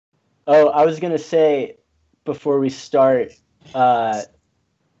Oh, I was going to say before we start,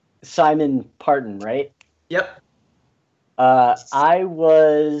 Simon Parton, right? Yep. I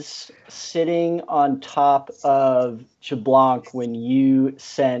was sitting on top of Jablanc when you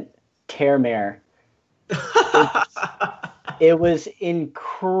sent Termare. It was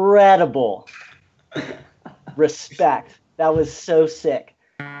incredible. Respect. That was so sick.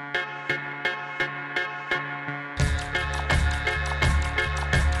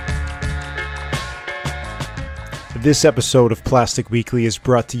 This episode of Plastic Weekly is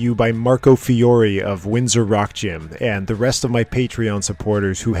brought to you by Marco Fiore of Windsor Rock Gym and the rest of my Patreon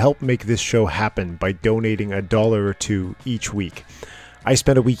supporters who help make this show happen by donating $1 or $2 each week. I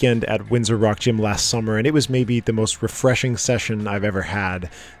spent a weekend at Windsor Rock Gym last summer and it was maybe the most refreshing session I've ever had.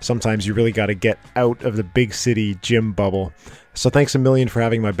 Sometimes you really got to get out of the big city gym bubble. So thanks a million for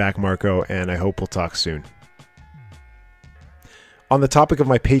having my back, Marco, and I hope we'll talk soon. On the topic of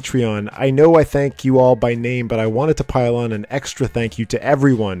my Patreon, I know I thank you all by name, but I wanted to pile on an extra thank you to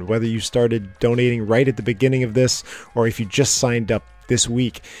everyone, whether you started donating right at the beginning of this or if you just signed up this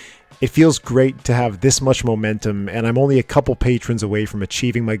week. It feels great to have this much momentum, and I'm only a couple patrons away from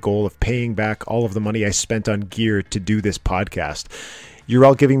achieving my goal of paying back all of the money I spent on gear to do this podcast. You're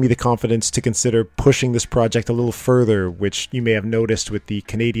all giving me the confidence to consider pushing this project a little further, which you may have noticed with the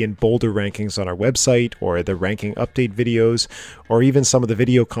Canadian Boulder rankings on our website, or the ranking update videos, or even some of the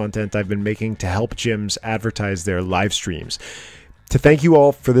video content I've been making to help gyms advertise their live streams. To thank you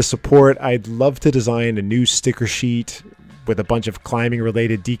all for this support, I'd love to design a new sticker sheet with a bunch of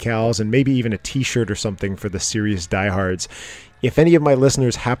climbing-related decals and maybe even a t-shirt or something for the serious diehards. If any of my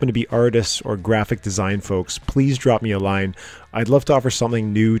listeners happen to be artists or graphic design folks, please drop me a line. I'd love to offer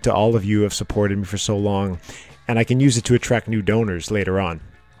something new to all of you who have supported me for so long, and I can use it to attract new donors later on.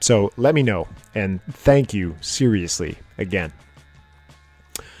 So let me know, and thank you, seriously, again.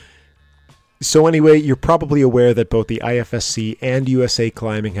 So anyway, you're probably aware that both the IFSC and USA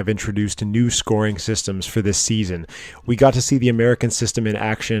Climbing have introduced new scoring systems for this season. We got to see the American system in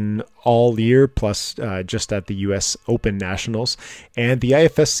action all year, plus just at the US Open Nationals, and the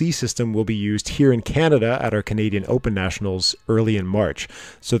IFSC system will be used here in Canada at our Canadian Open Nationals early in March.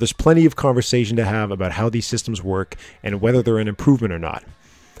 So there's plenty of conversation to have about how these systems work and whether they're an improvement or not.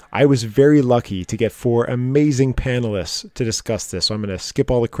 I was very lucky to get 4 amazing panelists to discuss this, so I'm going to skip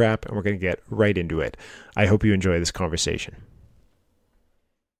all the crap and we're going to get right into it. I hope you enjoy this conversation.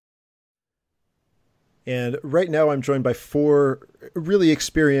 And right now I'm joined by 4 really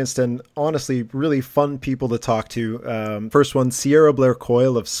experienced and honestly really fun people to talk to. First one, Sierra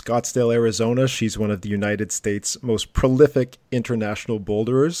Blair-Coyle of Scottsdale, Arizona. She's one of the United States' most prolific international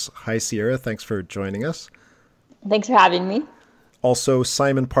boulderers. Hi, Sierra. Thanks for joining us. Thanks for having me. Also,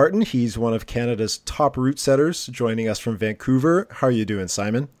 Simon Parton, he's one of Canada's top route setters, joining us from Vancouver. How are you doing,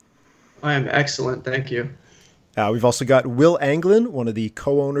 Simon? I am excellent, thank you. We've also got Will Anglin, one of the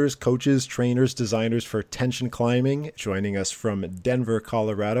co-owners, coaches, trainers, designers for Tension Climbing, joining us from Denver,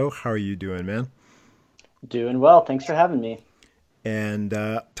 Colorado. How are you doing, man? Doing well. Thanks for having me. And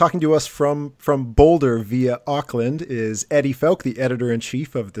talking to us from Boulder via Auckland is Eddie Fowke, the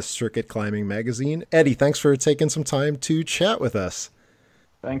editor-in-chief of the Circuit Climbing magazine. Eddie, thanks for taking some time to chat with us.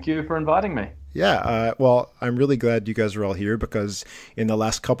 Thank you for inviting me. Yeah, well, I'm really glad you guys are all here because in the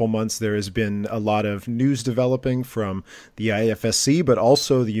last couple months there has been a lot of news developing from the IFSC, but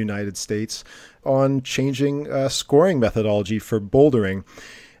also the United States on changing scoring methodology for bouldering.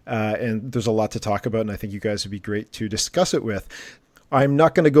 And there's a lot to talk about, and I think you guys would be great to discuss it with. I'm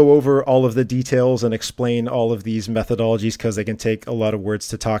not going to go over all of the details and explain all of these methodologies because they can take a lot of words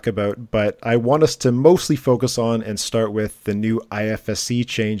to talk about, but I want us to mostly focus on and start with the new IFSC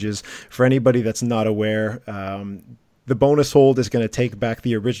changes. For anybody that's not aware, the bonus hold is going to take back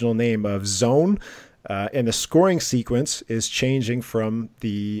the original name of zone, and the scoring sequence is changing from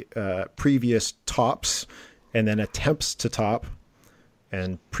the previous tops and then attempts to top,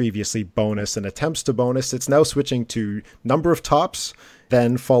 and previously bonus and attempts to bonus. It's now switching to number of tops,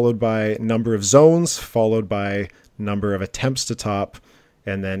 then followed by number of zones, followed by number of attempts to top,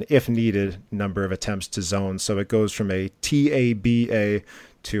 and then, if needed, number of attempts to zones. So it goes from a TABA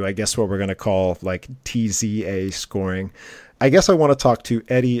to, I guess, what we're going to call like TZA scoring. I guess I want to talk to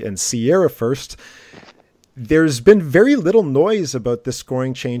Eddie and Sierra first. There's been very little noise about this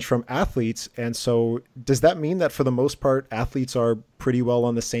scoring change from athletes. And so does that mean that for the most part, athletes are pretty well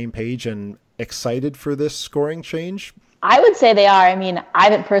on the same page and excited for this scoring change? I would say they are. I mean, I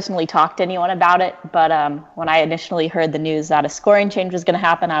haven't personally talked to anyone about it, but when I initially heard the news that a scoring change was going to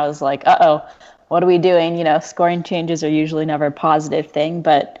happen, I was like, uh-oh, what are we doing? You know, scoring changes are usually never a positive thing.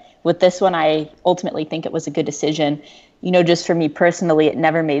 But with this one, I ultimately think it was a good decision. just for me personally, it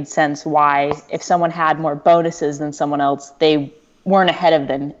never made sense why, if someone had more bonuses than someone else, they weren't ahead of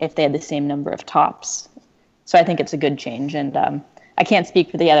them if they had the same number of tops. So I think it's a good change. And I can't speak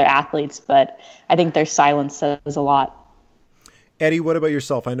for the other athletes, but I think their silence says a lot. Eddie, what about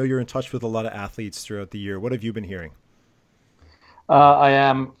yourself? I know you're in touch with a lot of athletes throughout the year. What have you been hearing? I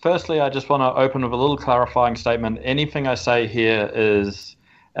am. Firstly, I just want to open with a little clarifying statement. Anything I say here is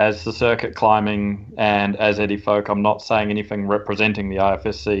as the circuit climbing and as Eddie Fowke. I'm not saying anything representing the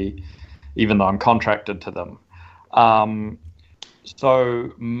IFSC, even though I'm contracted to them.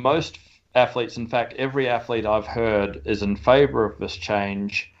 So most athletes, in fact, every athlete I've heard is in favor of this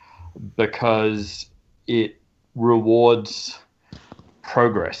change because it rewards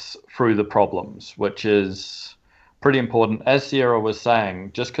progress through the problems, which is pretty important. As Sierra was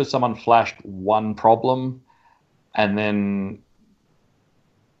saying, just because someone flashed one problem and then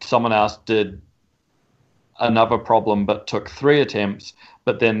someone else did another problem but took 3 attempts,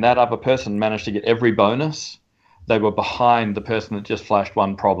 but then that other person managed to get every bonus, they were behind the person that just flashed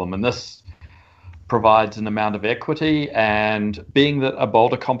one problem. And this provides an amount of equity, and being that a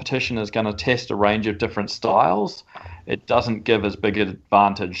boulder competition is going to test a range of different styles, it doesn't give as big an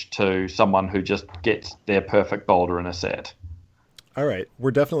advantage to someone who just gets their perfect boulder in a set. All right.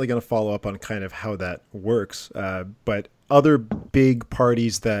 We're definitely going to follow up on kind of how that works. But other big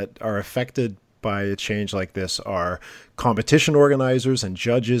parties that are affected by a change like this are competition organizers and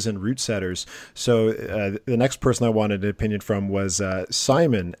judges and route setters. So the next person I wanted an opinion from was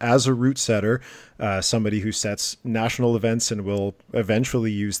Simon. As a route setter, somebody who sets national events and will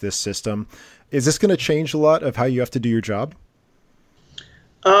eventually use this system, is this going to change a lot of how you have to do your job?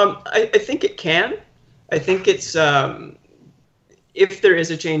 I think it can. I think it's if there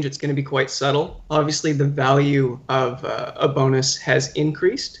is a change, it's going to be quite subtle. Obviously, the value of a bonus has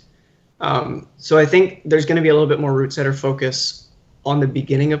increased. So I think there's going to be a little bit more route setter focus on the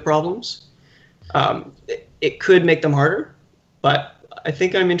beginning of problems. It could make them harder, but I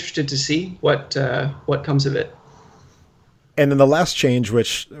think I'm interested to see what comes of it. And then the last change,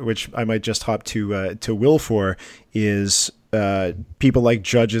 which I might just hop to Will for, is people like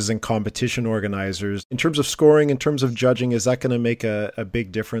judges and competition organizers. In terms of scoring, in terms of judging, is that going to make a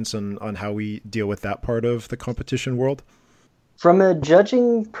big difference on how we deal with that part of the competition world? From a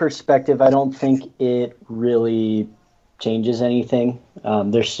judging perspective, I don't think it really changes anything.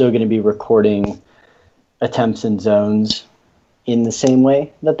 They're still going to be recording attempts and zones in the same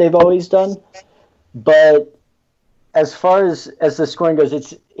way that they've always done. But as far as the scoring goes,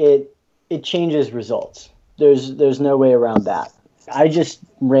 it changes results. There's no way around that. I just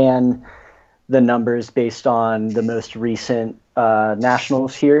ran the numbers based on the most recent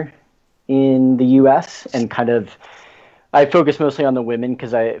nationals here in the U.S. and I focused mostly on the women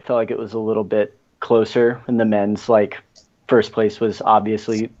because I felt like it was a little bit closer. And the men's, first place was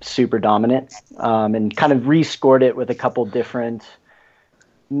obviously super dominant, and kind of rescored it with a couple different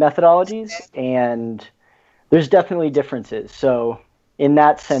methodologies. And there's definitely differences. So in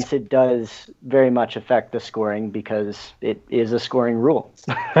that sense, it does very much affect the scoring because it is a scoring rule.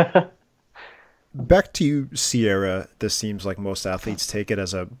 Back to you, Sierra. This seems like most athletes take it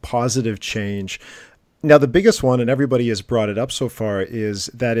as a positive change. Now, the biggest one, and everybody has brought it up so far, is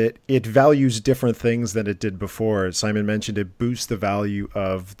that it values different things than it did before. Simon mentioned it boosts the value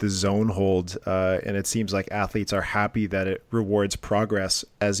of the zone hold, and it seems like athletes are happy that it rewards progress,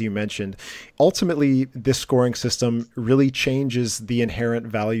 as you mentioned. Ultimately, this scoring system really changes the inherent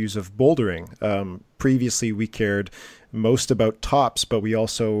values of bouldering. Previously, we cared most about tops, but we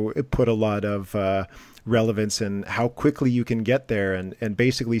also put a lot of relevance in how quickly you can get there, and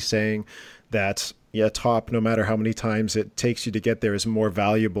basically saying that top, no matter how many times it takes you to get there, is more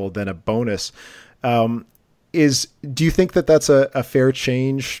valuable than a bonus. Do you think that that's a fair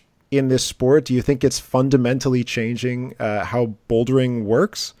change in this sport? Do you think it's fundamentally changing how bouldering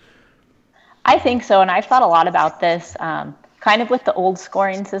works? I think so, and I've thought a lot about this. Kind of with the old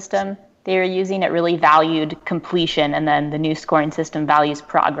scoring system, they were using it really valued completion, and then the new scoring system values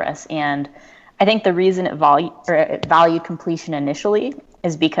progress. And I think the reason it valued completion initially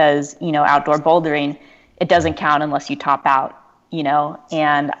is because, outdoor bouldering, it doesn't count unless you top out,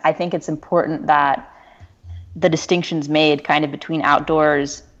 and I think it's important that the distinction's made kind of between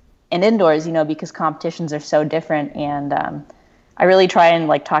outdoors and indoors, because competitions are so different. And I really try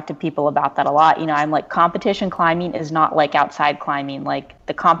and talk to people about that a lot. I'm like, competition climbing is not like outside climbing. Like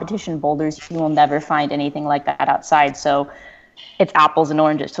the competition boulders, you will never find anything like that outside. So it's apples and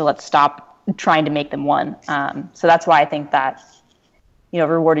oranges. So let's stop trying to make them one. So that's why I think that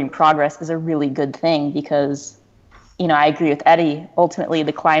rewarding progress is a really good thing, because, I agree with Eddie. Ultimately,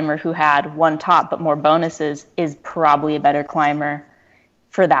 the climber who had one top but more bonuses is probably a better climber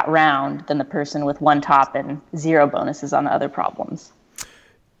for that round than the person with one top and zero bonuses on the other problems.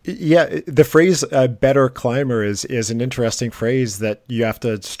 Yeah, the phrase better climber is an interesting phrase that you have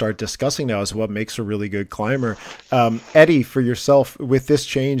to start discussing now as what makes a really good climber. Eddie, for yourself, with this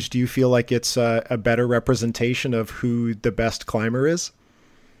change, do you feel like it's a better representation of who the best climber is?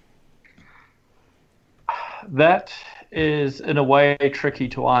 That is, in a way, tricky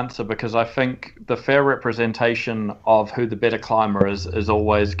to answer, because I think the fair representation of who the better climber is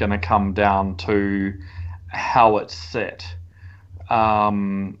always going to come down to how it's set.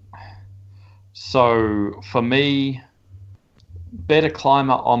 So for me, better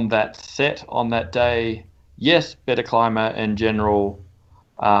climber on that set, on that day, yes. Better climber in general,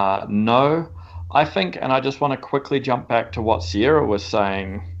 no. I think, and I just want to quickly jump back to what Sierra was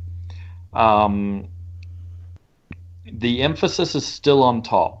saying, the emphasis is still on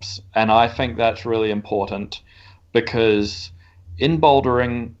tops, and I think that's really important, because in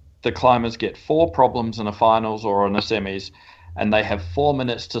bouldering, the climbers get 4 problems in a finals or in a semis, and they have 4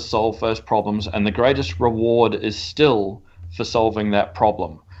 minutes to solve those problems, and the greatest reward is still for solving that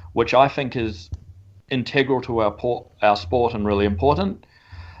problem, which I think is integral to our sport and really important.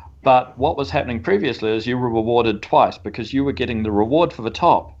 But what was happening previously is you were rewarded twice, because you were getting the reward for the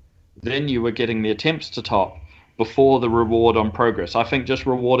top, then you were getting the attempts to top before the reward on progress. I think just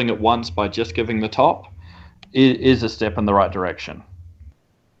rewarding it once by just giving the top is a step in the right direction.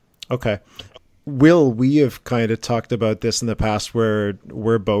 Okay. Will, we have kind of talked about this in the past, where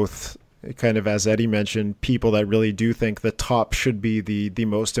we're both kind of, as Eddie mentioned, people that really do think the top should be the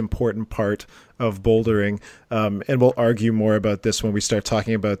most important part of bouldering. And we'll argue more about this when we start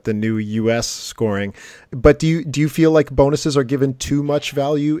talking about the new US scoring. But do you feel like bonuses are given too much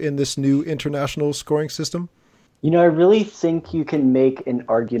value in this new international scoring system? I really think you can make an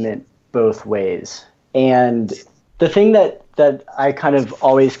argument both ways. And the thing that I kind of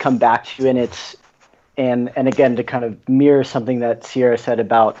always come back to, and again, to kind of mirror something that Sierra said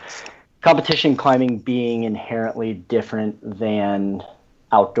about competition climbing being inherently different than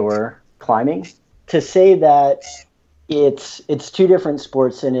outdoor climbing, to say that it's two different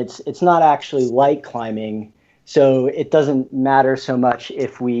sports, and it's not actually like climbing, so it doesn't matter so much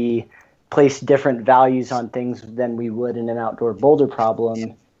if we place different values on things than we would in an outdoor boulder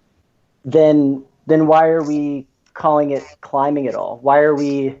problem, then why are we calling it climbing at all? Why are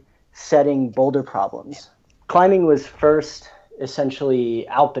we setting boulder problems? Climbing was first essentially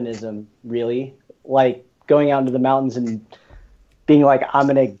alpinism, really, like going out into the mountains and being like, I'm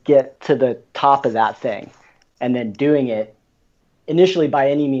going to get to the top of that thing, and then doing it initially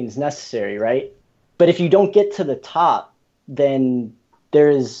by any means necessary, right? But if you don't get to the top, then there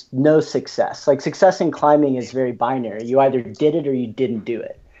is no success. Like, success in climbing is very binary. You either did it or you didn't do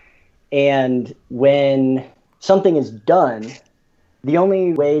it. And when something is done, the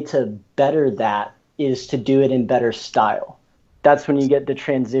only way to better that is to do it in better style. That's when you get the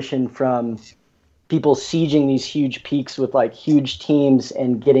transition from people sieging these huge peaks with like huge teams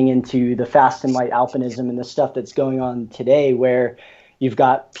and getting into the fast and light alpinism and the stuff that's going on today, where you've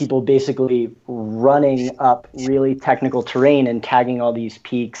got people basically running up really technical terrain and tagging all these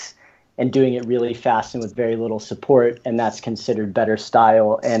peaks and doing it really fast and with very little support, and that's considered better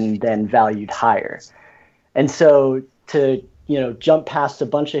style and then valued higher. And so to, jump past a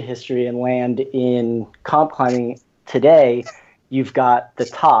bunch of history and land in comp climbing today, you've got the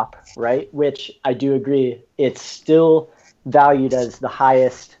top, right? Which I do agree, it's still valued as the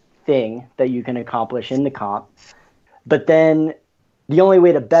highest thing that you can accomplish in the comp. But then the only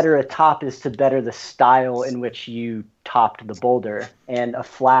way to better a top is to better the style in which you topped the boulder. And a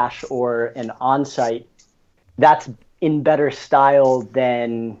flash or an on-site, that's in better style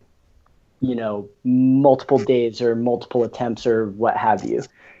than, multiple days or multiple attempts or what have you.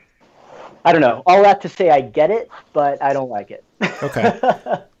 I don't know. All that to say, I get it, but I don't like it. Okay.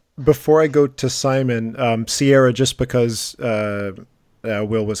 Before I go to Simon, Sierra, just because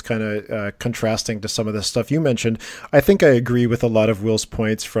Will was kind of contrasting to some of the stuff you mentioned, I think I agree with a lot of Will's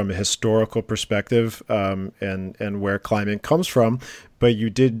points from a historical perspective, and where climbing comes from. But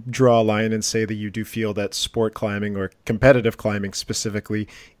you did draw a line and say that you do feel that sport climbing, or competitive climbing specifically,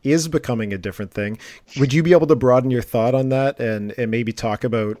 is becoming a different thing. Would you be able to broaden your thought on that and maybe talk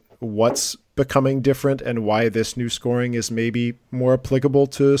about what's becoming different and why this new scoring is maybe more applicable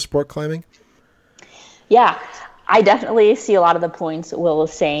to sport climbing? Yeah, I definitely see a lot of the points that Will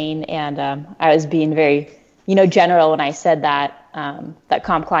was saying, and I was being very, general when I said that that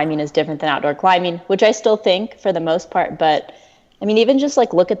comp climbing is different than outdoor climbing, which I still think for the most part. But I mean, even just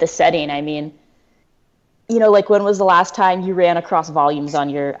like look at the setting. I mean, like when was the last time you ran across volumes on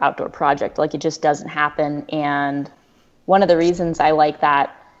your outdoor project? Like, it just doesn't happen. And one of the reasons I like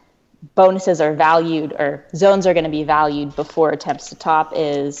that bonuses are valued, or zones are going to be valued before attempts to top,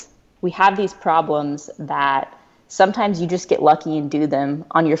 is we have these problems that sometimes you just get lucky and do them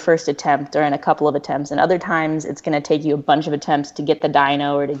on your first attempt or in a couple of attempts. And other times it's going to take you a bunch of attempts to get the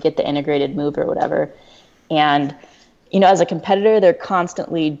dyno or to get the integrated move or whatever. And as a competitor, they're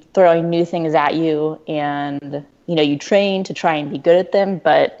constantly throwing new things at you, and, you train to try and be good at them.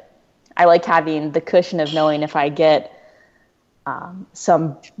 But I like having the cushion of knowing if I get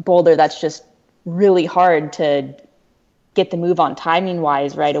some boulder that's just really hard to get the move on timing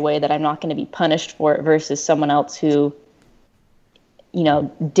wise right away, that I'm not going to be punished for it, versus someone else who,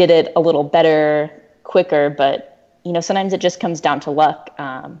 did it a little better, quicker. But, sometimes it just comes down to luck.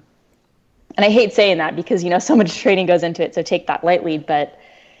 And I hate saying that because, so much training goes into it, so take that lightly. But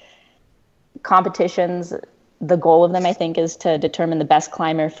competitions, the goal of them, I think, is to determine the best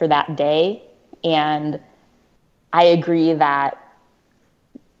climber for that day. And I agree that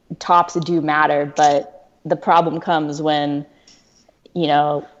tops do matter, but the problem comes when,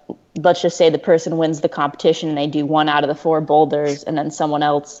 let's just say the person wins the competition and they do 1 out of the 4 boulders, and then someone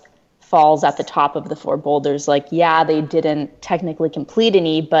else falls at the top of the 4 boulders. Like, yeah, they didn't technically complete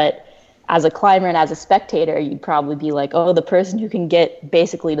any, but as a climber and as a spectator, you'd probably be like, oh, the person who can get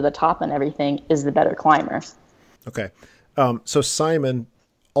basically to the top and everything is the better climber. Okay. So Simon,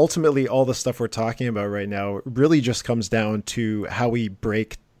 ultimately all the stuff we're talking about right now really just comes down to how we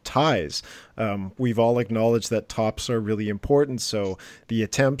break ties. We've all acknowledged that tops are really important. So the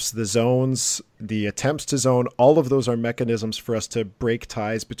attempts, the zones, the attempts to zone, all of those are mechanisms for us to break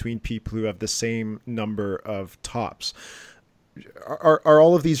ties between people who have the same number of tops. Are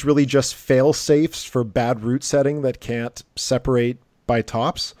all of these really just fail safes for bad route setting that can't separate by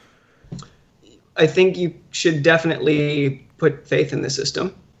tops? I think you should definitely put faith in the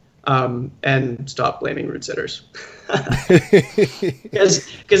system, and stop blaming route setters.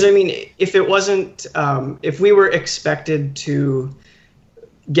 Because I mean, if it wasn't, if we were expected to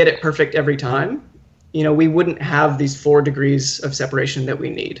get it perfect every time, we wouldn't have these 4 degrees of separation that we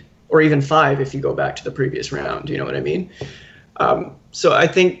need, or even 5 if you go back to the previous round. You know what I mean? So I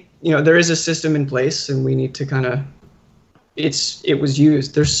think, there is a system in place, and we need to kind of, it was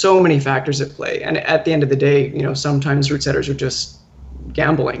used. There's so many factors at play. And at the end of the day, sometimes route setters are just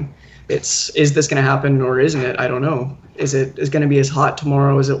gambling. Is this going to happen or isn't it? I don't know. Is it going to be as hot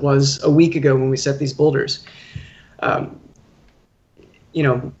tomorrow as it was a week ago when we set these boulders?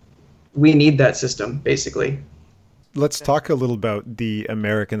 We need that system, basically. Let's talk a little about the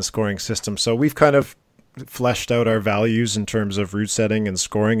American scoring system. So we've kind of fleshed out our values in terms of route setting and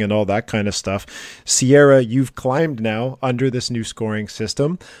scoring and all that kind of stuff. Sierra, you've climbed now under this new scoring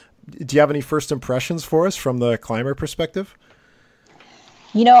system. Do you have any first impressions for us from the climber perspective?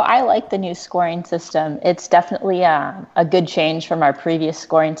 I like the new scoring system. It's definitely a good change from our previous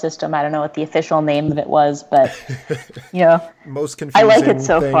scoring system. I don't know what the official name of it was, but most confusing I like it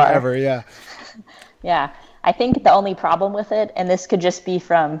so thing far. Ever, yeah. Yeah, I think the only problem with it, and this could just be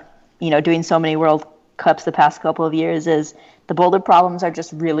from doing so many World Cups the past couple of years, is the boulder problems are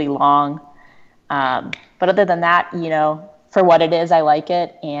just really long. But other than that, for what it is, I like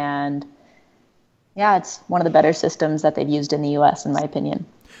it, and yeah, it's one of the better systems that they've used in the U.S., in my opinion.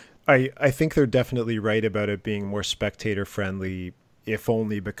 I think they're definitely right about it being more spectator friendly, if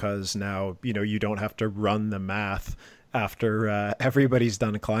only because now, you don't have to run the math after everybody's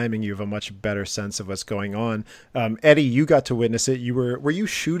done climbing. You have a much better sense of what's going on. Eddie, you got to witness it. Were you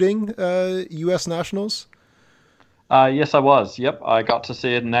shooting U.S. nationals? Yes, I was. Yep, I got to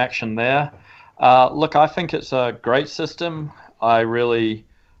see it in action there. Look, I think it's a great system. I really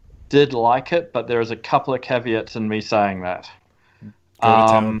did like it, but there is a couple of caveats in me saying that.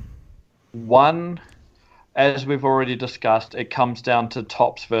 One, as we've already discussed, it comes down to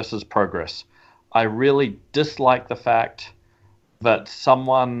tops versus progress. I really dislike the fact that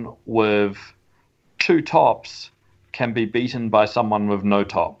someone with 2 tops can be beaten by someone with no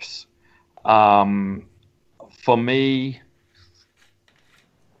tops. For me,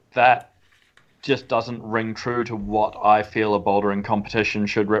 that just doesn't ring true to what I feel a bouldering competition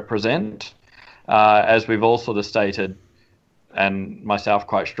should represent. As we've all sort of stated, and myself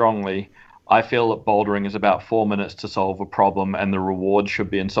quite strongly, I feel that bouldering is about 4 minutes to solve a problem, and the reward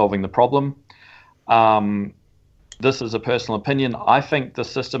should be in solving the problem. This is a personal opinion. I think the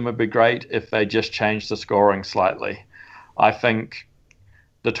system would be great if they just changed the scoring slightly. I think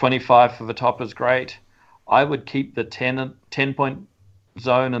the 25 for the top is great. I would keep the 10-point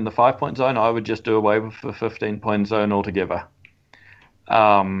zone and the 5-point zone. I would just do away with the 15-point zone altogether.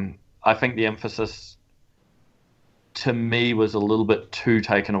 I think the emphasis to me was a little bit too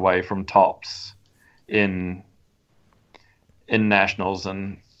taken away from tops in nationals.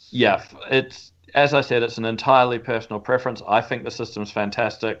 And yeah, it's, as I said, it's an entirely personal preference. I think the system's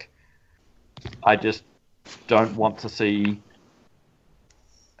fantastic. I just don't want to see,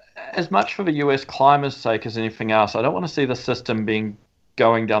 as much for the US climbers' sake as anything else, I don't want to see the system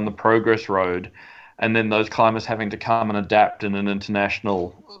going down the progress road and then those climbers having to come and adapt in an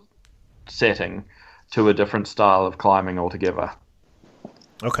international setting to a different style of climbing altogether.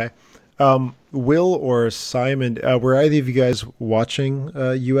 Okay. Will or Simon, were either of you guys watching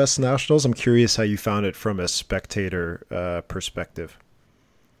U.S. Nationals? I'm curious how you found it from a spectator perspective.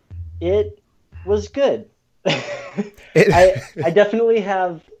 It was good. I definitely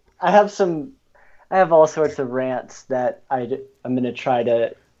have. I have all sorts of rants that I'm going to try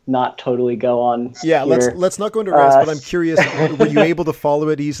to not totally go on. Yeah, here. let's not go into rants, but I'm curious, were you able to follow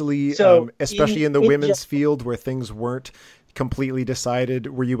it easily, especially in the women's field where things weren't completely decided?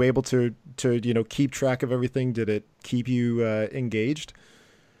 Were you able to keep track of everything? Did it keep you engaged?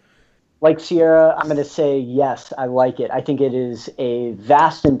 Like Sierra, I'm going to say yes, I like it. I think it is a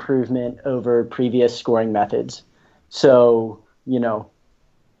vast improvement over previous scoring methods. So,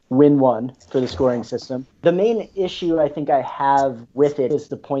 win one for the scoring system. The main issue I think I have with it is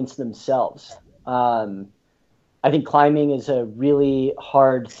the points themselves. I think climbing is a really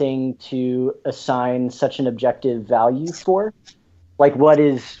hard thing to assign such an objective value for. Like what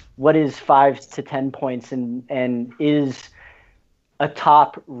is 5 to 10 points and is a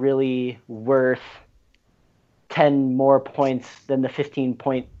top really worth 10 more points than the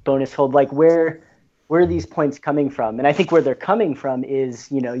 15-point bonus hold? Like where are these points coming from? And I think where they're coming from is,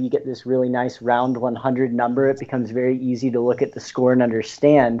 you get this really nice round 100 number. It becomes very easy to look at the score and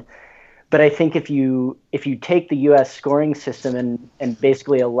understand. But I think if you take the U.S. scoring system and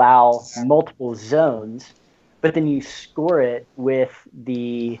basically allow multiple zones, but then you score it with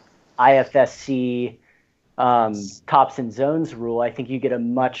the IFSC tops and zones rule, I think you get a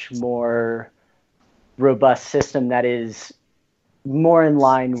much more robust system that is more in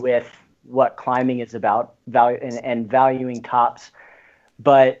line with what climbing is about, and valuing tops.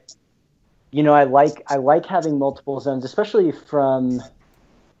 But I like having multiple zones, especially from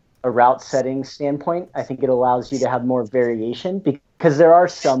a route setting standpoint. I think it allows you to have more variation because there are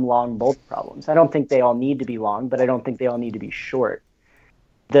some long bolt problems. I don't think they all need to be long, but I don't think they all need to be short.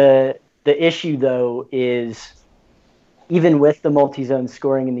 The issue though is even with the multi-zone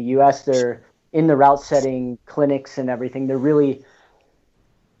scoring in the US, they're in the route setting clinics and everything, they're really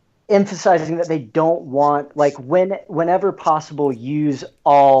emphasizing that they don't want, like whenever possible, use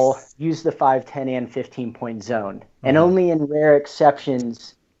the 5, 10, and 15-point zone. Mm-hmm. And only in rare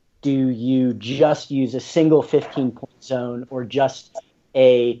exceptions do you just use a single 15-point zone or just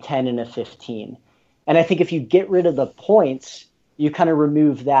a 10 and a 15. And I think if you get rid of the points, you kind of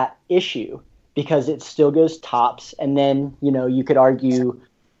remove that issue because it still goes tops. And then, you could argue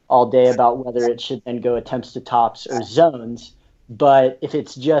all day about whether it should then go attempts to tops or zones. But if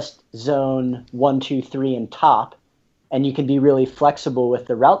it's just zone 1, 2, 3 and top, and you can be really flexible with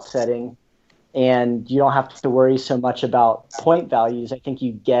the route setting, and you don't have to worry so much about point values, I think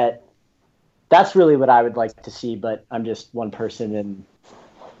that's really what I would like to see, but I'm just one person, and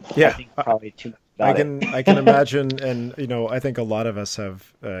yeah, I think probably too much I can imagine, and I think a lot of us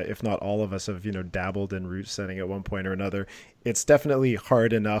have, if not all of us have, dabbled in route setting at one point or another. It's definitely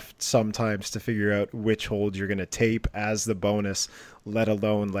hard enough sometimes to figure out which hold you're going to tape as the bonus, let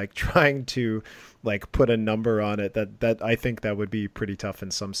alone like trying to like put a number on it. That I think that would be pretty tough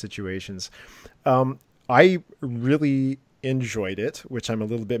in some situations. I really enjoyed it, which I'm a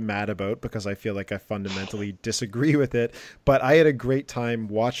little bit mad about because I feel like I fundamentally disagree with it, but I had a great time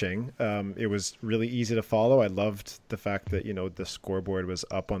watching. It was really easy to follow. I loved the fact that the scoreboard was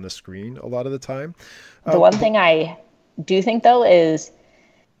up on the screen a lot of the time. The one thing I do think though is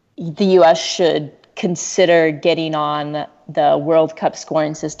the US should consider getting on the World Cup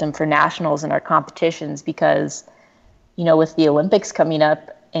scoring system for nationals and our competitions because with the Olympics coming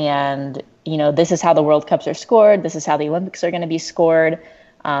up, and this is how the World Cups are scored, this is how the Olympics are going to be scored.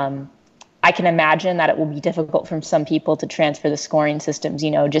 I can imagine that it will be difficult for some people to transfer the scoring systems.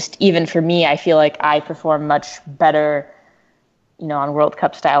 Just even for me, I feel like I perform much better, on World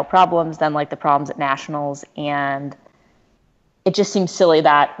Cup style problems than like the problems at nationals. And it just seems silly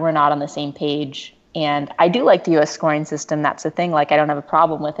that we're not on the same page. And I do like the US scoring system. That's the thing. Like, I don't have a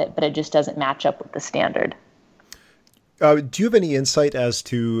problem with it, but it just doesn't match up with the standard. Do you have any insight as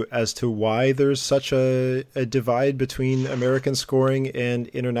to why there's such a divide between American scoring and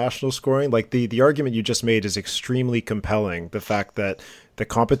international scoring? Like the argument you just made is extremely compelling. The fact that the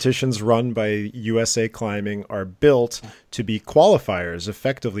competitions run by USA Climbing are built to be qualifiers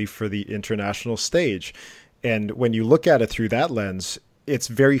effectively for the international stage. And when you look at it through that lens, it's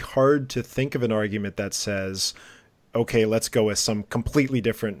very hard to think of an argument that says, okay, let's go with some completely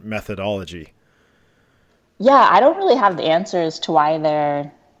different methodology. Yeah, I don't really have the answers to why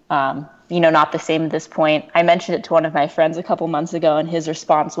they're, not the same at this point. I mentioned it to one of my friends a couple months ago, and his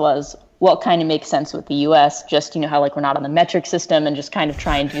response was, well, it kind of makes sense with the U.S., just, how like we're not on the metric system and just kind of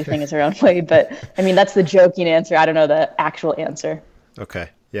try and do things our own way. But, I mean, that's the joking answer. I don't know the actual answer. Okay.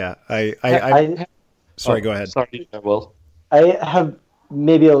 Yeah. Sorry, go ahead. Sorry, Will. I have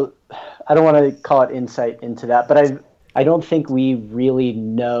I don't want to call it insight into that, but I don't think we really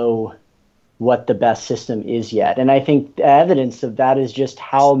know what the best system is yet. And I think the evidence of that is just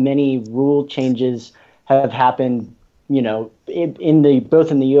how many rule changes have happened, both in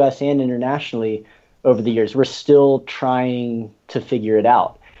the US and internationally over the years. We're still trying to figure it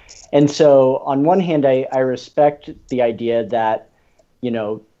out. And so on one hand, I respect the idea that,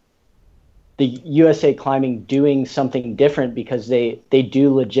 the USA Climbing doing something different because they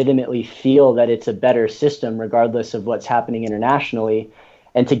do legitimately feel that it's a better system regardless of what's happening internationally.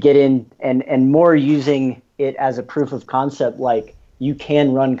 And to get in and more using it as a proof of concept, like you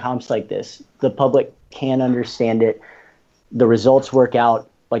can run comps like this. The public can understand it. The results work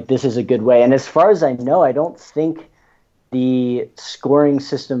out. Like this is a good way. And as far as I know, I don't think the scoring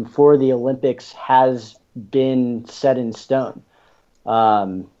system for the Olympics has been set in stone.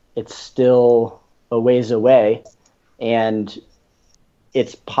 It's still a ways away, and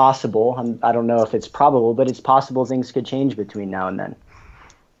it's possible. I don't know if it's probable, but it's possible things could change between now and then.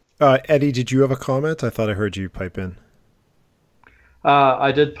 Eddie, did you have a comment? I thought I heard you pipe in.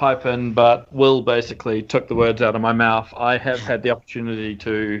 I did pipe in, but Will basically took the words out of my mouth. I have had the opportunity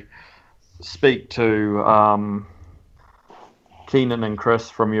to speak to Keenan and Chris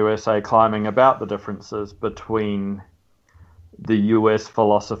from USA Climbing about the differences between the US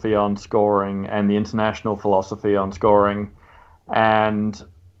philosophy on scoring and the international philosophy on scoring. And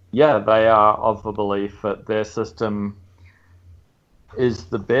yeah, they are of the belief that their system is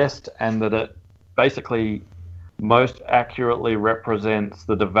the best and that it basically most accurately represents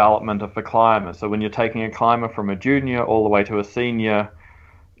the development of the climber. So when you're taking a climber from a junior all the way to a senior,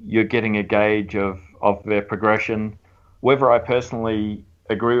 you're getting a gauge of their progression. Whether I personally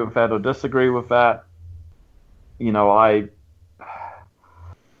agree with that or disagree with that,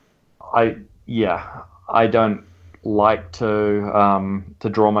 I don't like to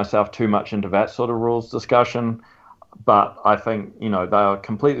draw myself too much into that sort of rules discussion, but I think they are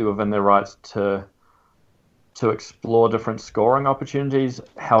completely within their rights to explore different scoring opportunities.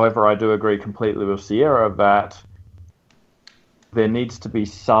 However, I do agree completely with Sierra that there needs to be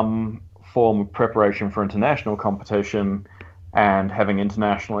some form of preparation for international competition, and having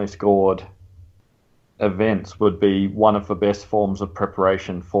internationally scored events would be one of the best forms of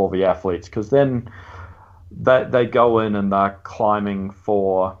preparation for the athletes, because then they go in and they're climbing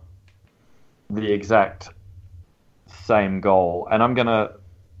for the exact same goal. And I'm going to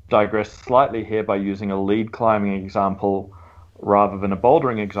digress slightly here by using a lead climbing example rather than a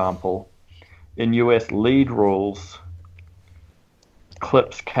bouldering example. In US lead rules,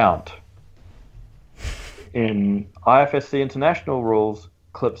 clips count. In IFSC international rules,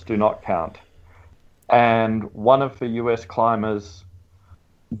 clips do not count. And one of the US climbers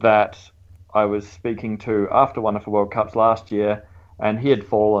that I was speaking to after one of the World Cups last year, and he had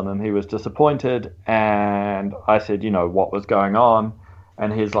fallen and he was disappointed, and I said, what was going on?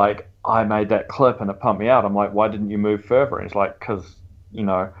 And he's like, I made that clip and it pumped me out. I'm like, why didn't you move further? And he's like, because,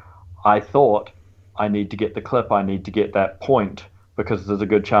 I thought I need to get the clip, I need to get that point, because there's a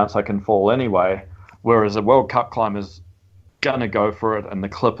good chance I can fall anyway. Whereas a World Cup climber's gonna go for it and the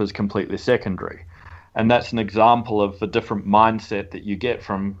clip is completely secondary. And that's an example of the different mindset that you get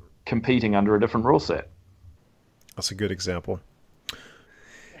from competing under a different rule set. That's a good example.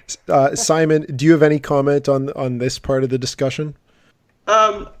 Simon, do you have any comment on this part of the discussion?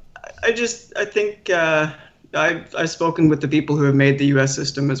 I think I've spoken with the people who have made the U.S.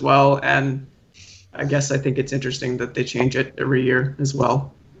 system as well, and I guess I think it's interesting that they change it every year as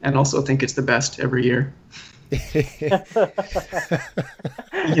well, and also think it's the best every year.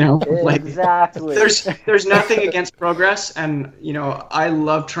 Exactly. There's nothing against progress, and I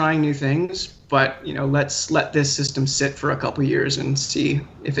love trying new things, but let's let this system sit for a couple years and see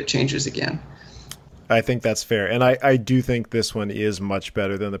if it changes again. I think that's fair. And I do think this one is much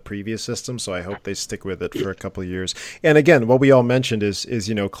better than the previous system, so I hope they stick with it for a couple of years. And again, what we all mentioned is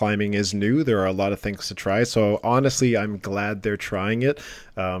climbing is new. There are a lot of things to try. So honestly, I'm glad they're trying it.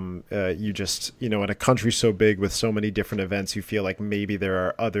 You just, in a country so big with so many different events, you feel like maybe there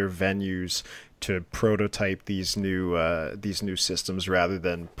are other venues to prototype these new systems rather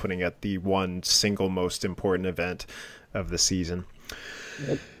than putting at the one single most important event of the season.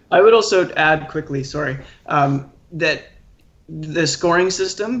 I would also add quickly, that the scoring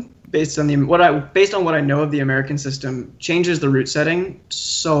system, based on what I know of the American system, changes the route setting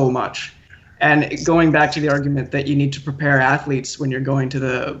so much. And going back to the argument that you need to prepare athletes when you're going to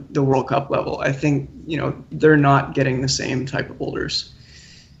the World Cup level, I think they're not getting the same type of boulders.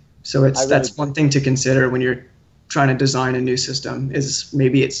 So that's one thing to consider when you're trying to design a new system. Is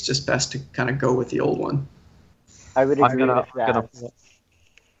maybe it's just best to kind of go with the old one. I would agree with that.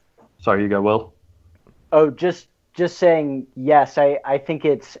 Sorry, you go, Will. Oh, just saying, yes, I think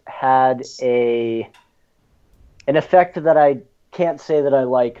it's had an effect that I can't say that I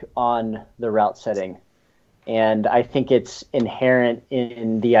like on the route setting. And I think it's inherent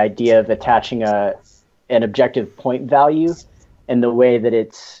in the idea of attaching an objective point value, and the way that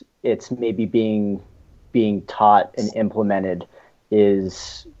it's maybe being taught and implemented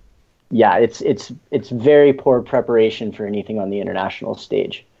is, yeah, it's very poor preparation for anything on the international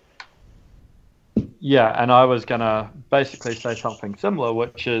stage. Yeah, and I was going to basically say something similar,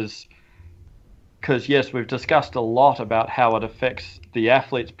 which is, because yes, we've discussed a lot about how it affects the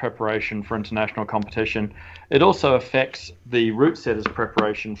athlete's preparation for international competition. It also affects the route setters'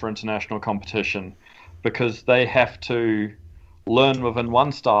 preparation for international competition, because they have to learn within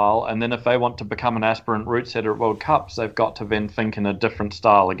one style, and then if they want to become an aspirant route setter at World Cups, they've got to then think in a different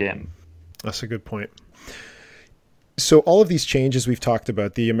style again. That's a good point. So all of these changes we've talked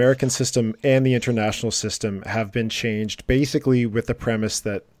about, the American system and the international system, have been changed basically with the premise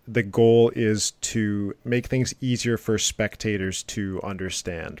that the goal is to make things easier for spectators to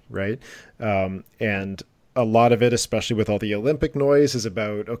understand, right? And a lot of it, especially with all the Olympic noise, is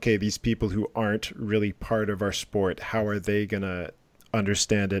about, okay, these people who aren't really part of our sport, how are they going to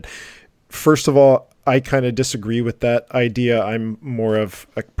understand it? First of all, I kind of disagree with that idea. I'm more of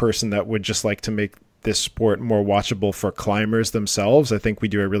a person that would just like to make this sport more watchable for climbers themselves. I think we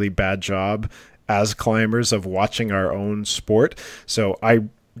do a really bad job as climbers of watching our own sport. So I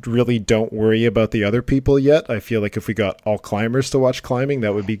really don't worry about the other people yet. I feel like if we got all climbers to watch climbing,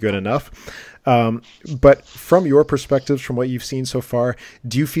 that would be good enough. But from your perspectives, from what you've seen so far,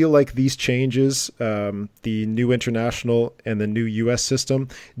 do you feel like these changes, the new international and the new US system,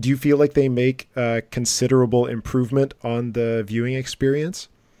 do you feel like they make a considerable improvement on the viewing experience?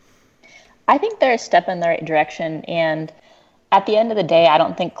 I think they're a step in the right direction. And at the end of the day, I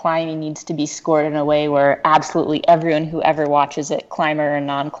don't think climbing needs to be scored in a way where absolutely everyone who ever watches it, climber or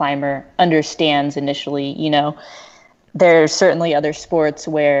non-climber, understands initially. There's certainly other sports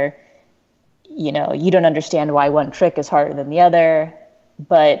where, you don't understand why one trick is harder than the other,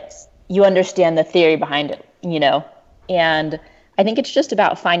 but you understand the theory behind it, And I think it's just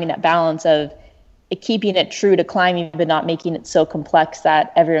about finding that balance of keeping it true to climbing, but not making it so complex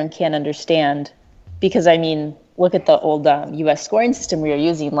that everyone can't understand. Because, look at the old U.S. scoring system we were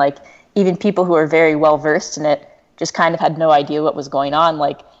using. Like, even people who are very well versed in it just kind of had no idea what was going on.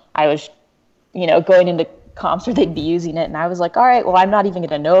 Like, I was, going into comps where they'd be using it, and I was like, all right, well, I'm not even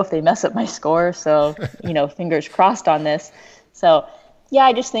going to know if they mess up my score. So, fingers crossed on this. So, yeah,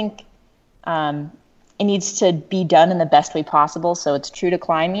 I just think it needs to be done in the best way possible, so it's true to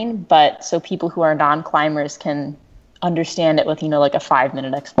climbing, but so people who are non-climbers can understand it with, like a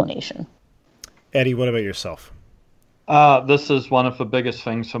 5-minute explanation. Eddie, what about yourself? This is one of the biggest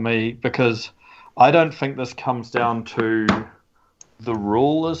things for me, because I don't think this comes down to the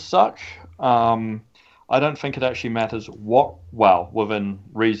rule as such. I don't think it actually matters within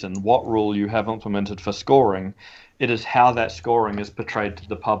reason, what rule you have implemented for scoring. It is how that scoring is portrayed to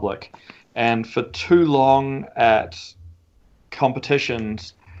the public. And for too long at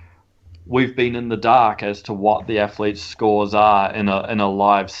competitions, we've been in the dark as to what the athletes' scores are in a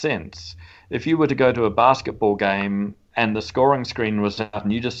live sense. If you were to go to a basketball game and the scoring screen was out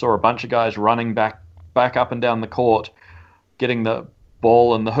and you just saw a bunch of guys running back up and down the court, getting the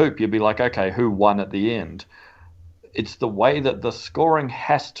ball in the hoop, you'd be like, okay, who won at the end? It's the way that the scoring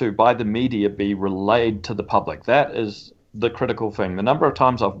has to, by the media, be relayed to the public. That is the critical thing. The number of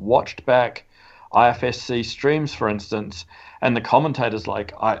times I've watched back IFSC streams, for instance, and the commentator's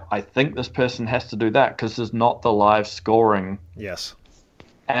like, I think this person has to do that because there's not the live scoring. Yes.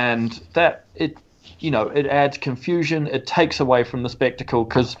 And that it it adds confusion. It takes away from the spectacle,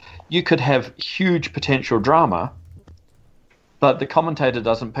 because you could have huge potential drama, but the commentator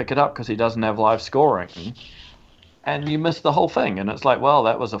doesn't pick it up because he doesn't have live scoring, and you miss the whole thing. And it's like, well,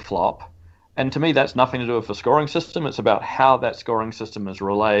 that was a flop. And to me, that's nothing to do with the scoring system. It's about how that scoring system is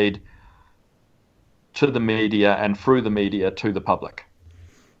relayed to the media and through the media to the public.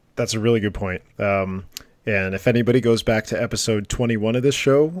 That's a really good point. And if anybody goes back to episode 21 of this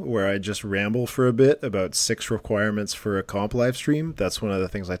show, where I just ramble for a bit about 6 requirements for a comp live stream, that's one of the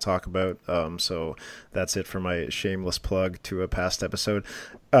things I talk about. So that's it for my shameless plug to a past episode.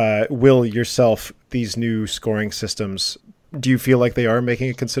 Will, yourself, these new scoring systems, do you feel like they are making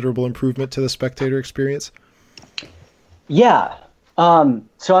a considerable improvement to the spectator experience? Yeah.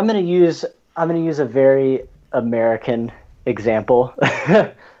 So I'm going to use a very American example.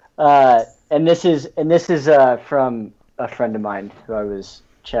 And this is from a friend of mine who I was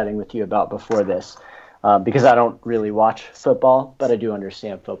chatting with you about before this, because I don't really watch football, but I do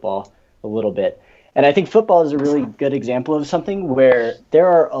understand football a little bit. And I think football is a really good example of something where there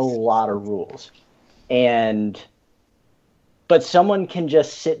are a lot of rules, but someone can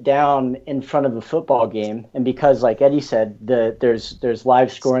just sit down in front of a football game, and because, like Eddie said, there's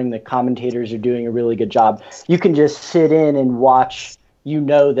live scoring, the commentators are doing a really good job. You can just sit in and watch.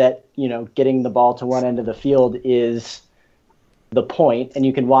 That getting the ball to one end of the field is the point, and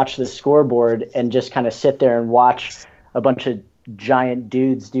you can watch the scoreboard and just kind of sit there and watch a bunch of giant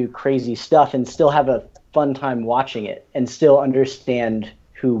dudes do crazy stuff and still have a fun time watching it and still understand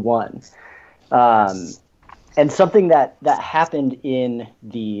who won. And something that happened in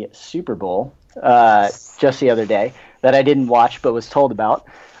the Super Bowl just the other day that I didn't watch but was told about.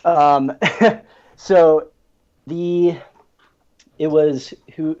 It was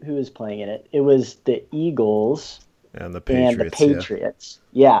who was playing in it? It was the Eagles and the Patriots.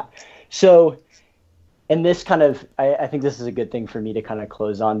 Yeah. So, and this kind of, I think this is a good thing for me to kind of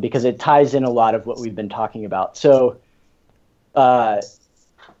close on, because it ties in a lot of what we've been talking about. So,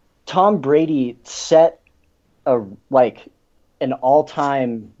 Tom Brady set an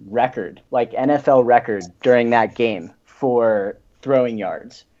all-time record, like NFL record, during that game for throwing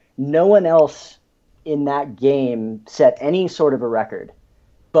yards. No one else in that game set any sort of a record,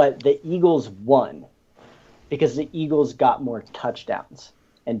 but the Eagles won because the Eagles got more touchdowns,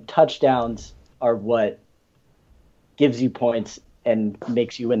 and touchdowns are what gives you points and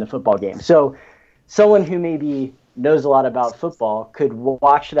makes you win the football game. So someone who maybe knows a lot about football could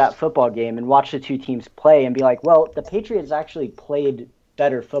watch that football game and watch the two teams play and be like, well, the Patriots actually played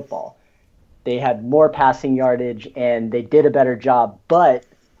better football. They had more passing yardage and they did a better job, but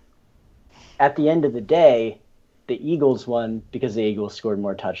at the end of the day, the Eagles won because the Eagles scored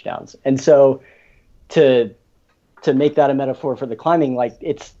more touchdowns. And so to make that a metaphor for the climbing, like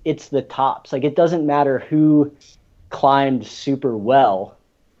it's the tops. Like, it doesn't matter who climbed super well,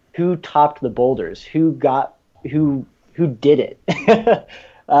 who topped the boulders, who did it.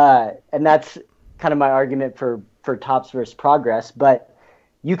 And that's kind of my argument for tops versus progress. But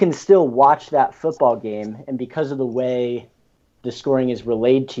you can still watch that football game, and because of the way the scoring is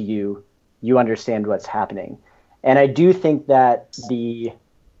relayed to you, you understand what's happening. And I do think that the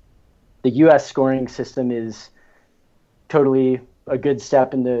U.S. scoring system is totally a good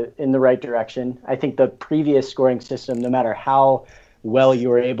step in the right direction. I think the previous scoring system, no matter how well you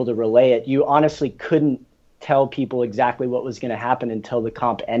were able to relay it, you honestly couldn't tell people exactly what was going to happen until the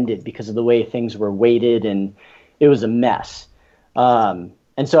comp ended because of the way things were weighted, and it was a mess.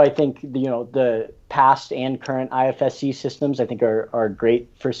 And so I think the past and current IFSC systems, I think, are great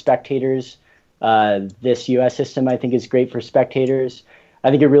for spectators. This U.S. system, I think, is great for spectators. I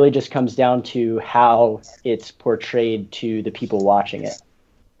think it really just comes down to how it's portrayed to the people watching it.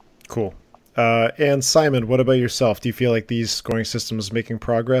 Cool. And Simon, what about yourself? Do you feel like these scoring systems making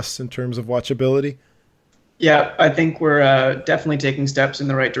progress in terms of watchability? Yeah, I think we're definitely taking steps in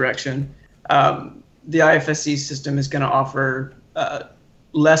the right direction. The IFSC system is going to offer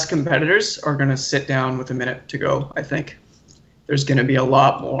less competitors are going to sit down with a minute to go, I think. There's going to be a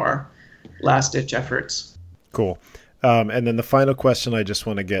lot more last-ditch efforts. Cool. And then the final question, I just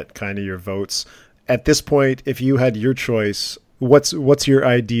want to get kind of your votes. At this point, if you had your choice, what's your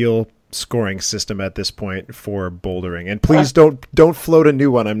ideal scoring system at this point for bouldering? And please don't float a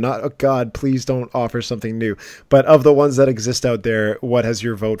new one. I'm not, oh God, please don't offer something new. But of the ones that exist out there, what has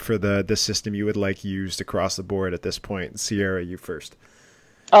your vote for the system you would like used across the board at this point? Sierra, you first.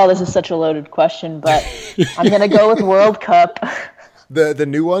 Oh, this is such a loaded question, but I'm going to go with World Cup. The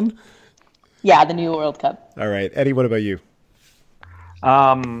new one? Yeah, the new World Cup. All right. Eddie, what about you?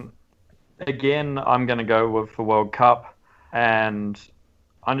 Again, I'm going to go with the World Cup, and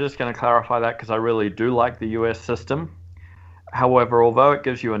I'm just going to clarify that because I really do like the US system. However, although it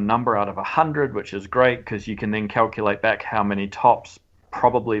gives you a number out of 100, which is great because you can then calculate back how many tops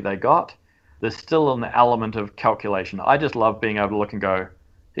probably they got, there's still an element of calculation. I just love being able to look and go,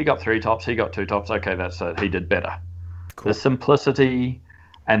 he got 3 tops, he got 2 tops, okay, that's it, he did better. Cool. The simplicity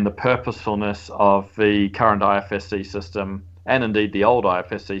and the purposefulness of the current IFSC system, and indeed the old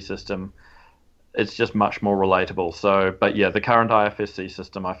IFSC system, it's just much more relatable. So, but yeah, the current IFSC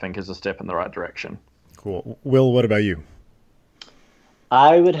system, I think, is a step in the right direction. Cool. Will, what about you?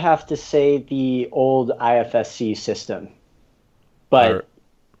 I would have to say the old IFSC system. But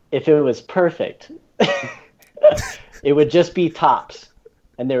if it was perfect, it would just be tops,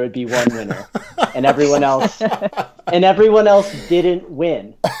 and there would be one winner, and everyone else didn't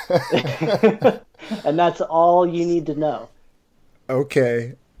win. And that's all you need to know.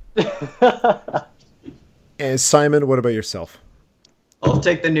 Okay. And Simon, what about yourself? I'll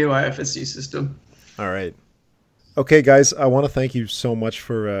take the new IFSC system. All right. Okay, guys, I want to thank you so much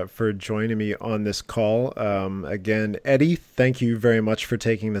for joining me on this call. Again, Eddie, thank you very much for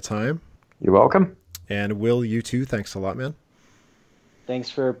taking the time. You're welcome. And Will, you too. Thanks a lot, man. Thanks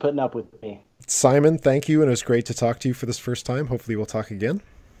for putting up with me. Simon, thank you, and it was great to talk to you for this first time. Hopefully we'll talk again.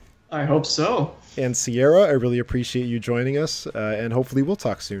 I hope so. And Sierra, I really appreciate you joining us, and hopefully we'll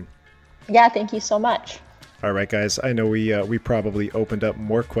talk soon. Yeah, thank you so much. All right, guys. I know we probably opened up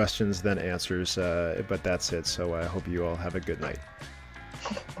more questions than answers, but that's it. So I hope you all have a good night.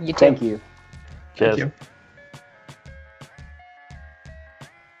 You too. Thank you. Cheers. Thank you.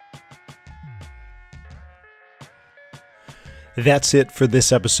 That's it for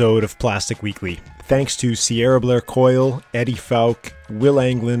this episode of Plastic Weekly. Thanks to Sierra Blair-Coyle, Eddie Fowke, Will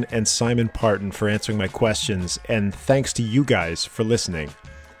Anglin, and Simon Parton for answering my questions, and thanks to you guys for listening.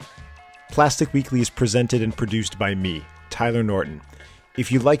 Plastic Weekly is presented and produced by me, Tyler Norton. If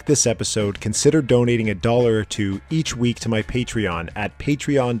you like this episode, consider donating $1 or $2 each week to my Patreon at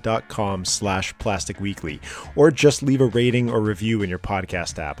patreon.com/plasticweekly, or just leave a rating or review in your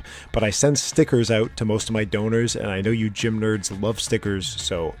podcast app. But I send stickers out to most of my donors, and I know you gym nerds love stickers,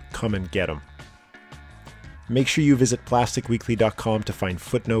 so come and get them. Make sure you visit plasticweekly.com to find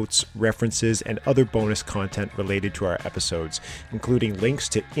footnotes, references, and other bonus content related to our episodes, including links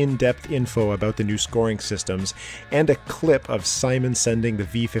to in-depth info about the new scoring systems, and a clip of Simon sending the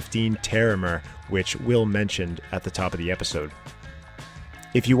V15 Terrimer, which Will mentioned at the top of the episode.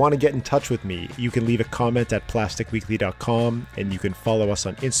 If you want to get in touch with me, you can leave a comment at plasticweekly.com, and you can follow us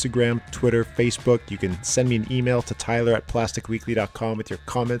on Instagram, Twitter, Facebook. You can send me an email to tyler@plasticweekly.com with your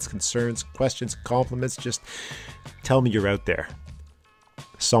comments, concerns, questions, compliments. Just tell me you're out there.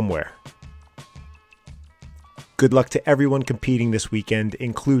 Somewhere. Good luck to everyone competing this weekend,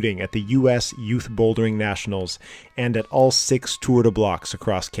 including at the U.S. Youth Bouldering Nationals and at all 6 Tour de Blocs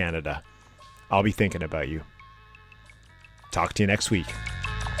across Canada. I'll be thinking about you. Talk to you next week.